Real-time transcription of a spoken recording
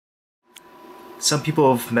Some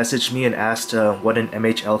people have messaged me and asked what an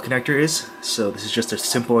MHL connector is, so this is just a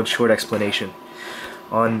simple and short explanation.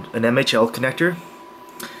 On an MHL connector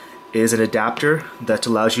is an adapter that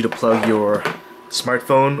allows you to plug your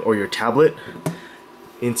smartphone or your tablet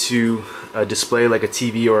into a display like a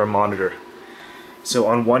TV or a monitor. So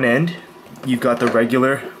on one end, you've got the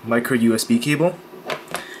regular micro USB cable.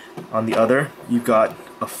 On the other, you've got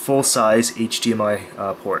a full-size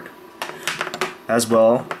HDMI port. As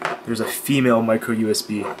well, there's a female micro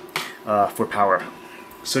USB for power.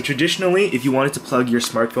 So traditionally, if you wanted to plug your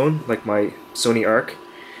smartphone, like my Sony Arc,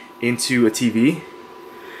 into a TV,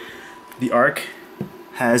 the Arc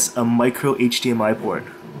has a micro HDMI port.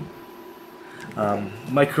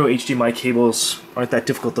 Micro HDMI cables aren't that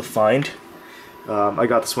difficult to find. I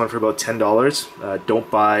got this one for about $10.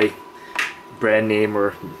 Don't buy brand name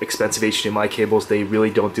or expensive HDMI cables. They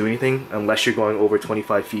really don't do anything unless you're going over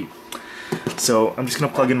 25 feet. So I'm just going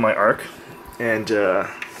to plug in my Arc and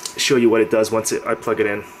show you what it does once I plug it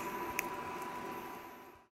in.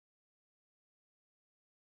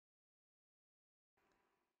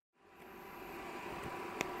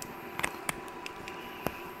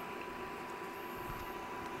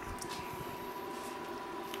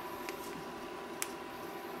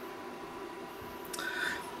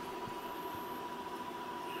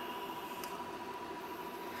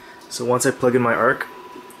 So once I plug in my Arc,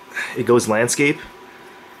 it goes landscape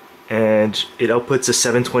and it outputs a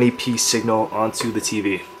 720p signal onto the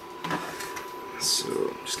TV. So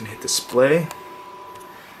I'm just going to hit display.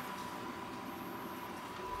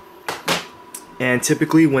 And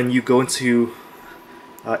typically when you go into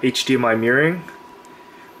HDMI mirroring,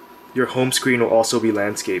 your home screen will also be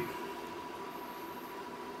landscape,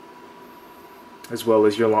 as well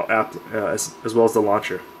as your app, as well as the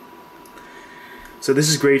launcher. So this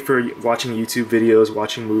is great for watching YouTube videos,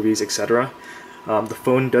 watching movies, etc. The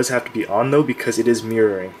phone does have to be on though because it is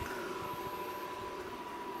mirroring.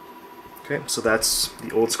 Okay, so that's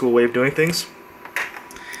the old school way of doing things.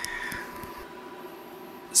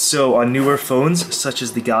 So on newer phones such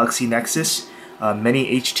as the Galaxy Nexus,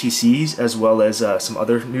 many HTCs as well as some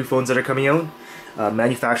other new phones that are coming out,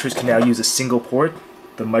 manufacturers can now use a single port,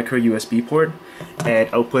 the micro USB port, and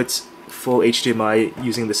outputs full HDMI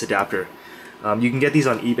using this adapter. You can get these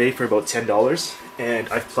on eBay for about $10, and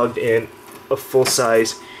I've plugged in a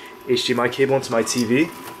full-size HDMI cable into my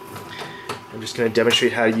TV. I'm just going to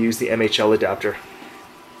demonstrate how to use the Mhl adapter.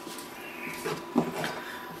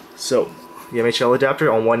 So, the Mhl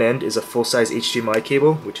adapter on one end is a full-size HDMI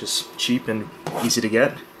cable, which is cheap and easy to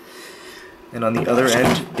get. And on the other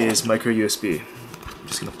end is micro USB. I'm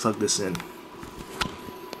just going to plug this in.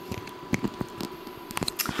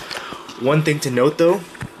 One thing to note though,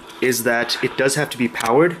 is that it does have to be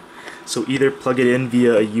powered, so either plug it in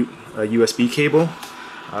via a USB cable,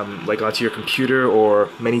 like onto your computer, or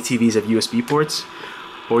many TVs have USB ports,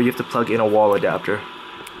 or you have to plug in a wall adapter.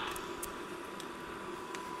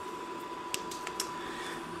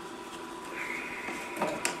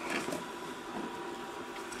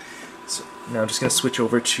 So now I'm just going to switch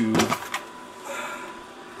over to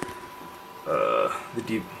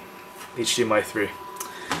the HDMI 3.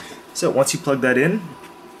 So once you plug that in,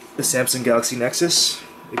 the Samsung Galaxy Nexus,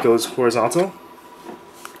 it goes horizontal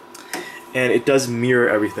and it does mirror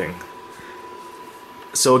everything.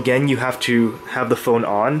 So again, you have to have the phone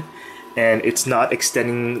on, and it's not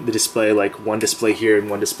extending the display like one display here and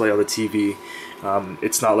one display on the TV.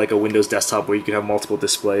 It's not like a Windows desktop where you can have multiple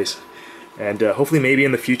displays. And hopefully maybe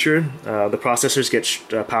in the future the processors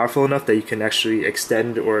get powerful enough that you can actually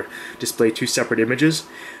extend or display two separate images,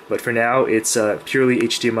 but for now it's purely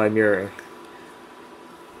HDMI mirroring.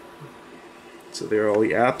 So there are all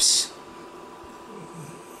the apps.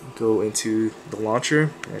 Go into the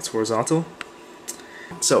launcher, and it's horizontal.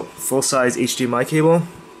 So full-size HDMI cable,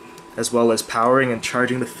 as well as powering and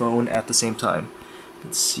charging the phone at the same time. You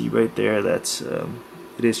can see right there that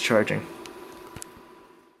it is charging.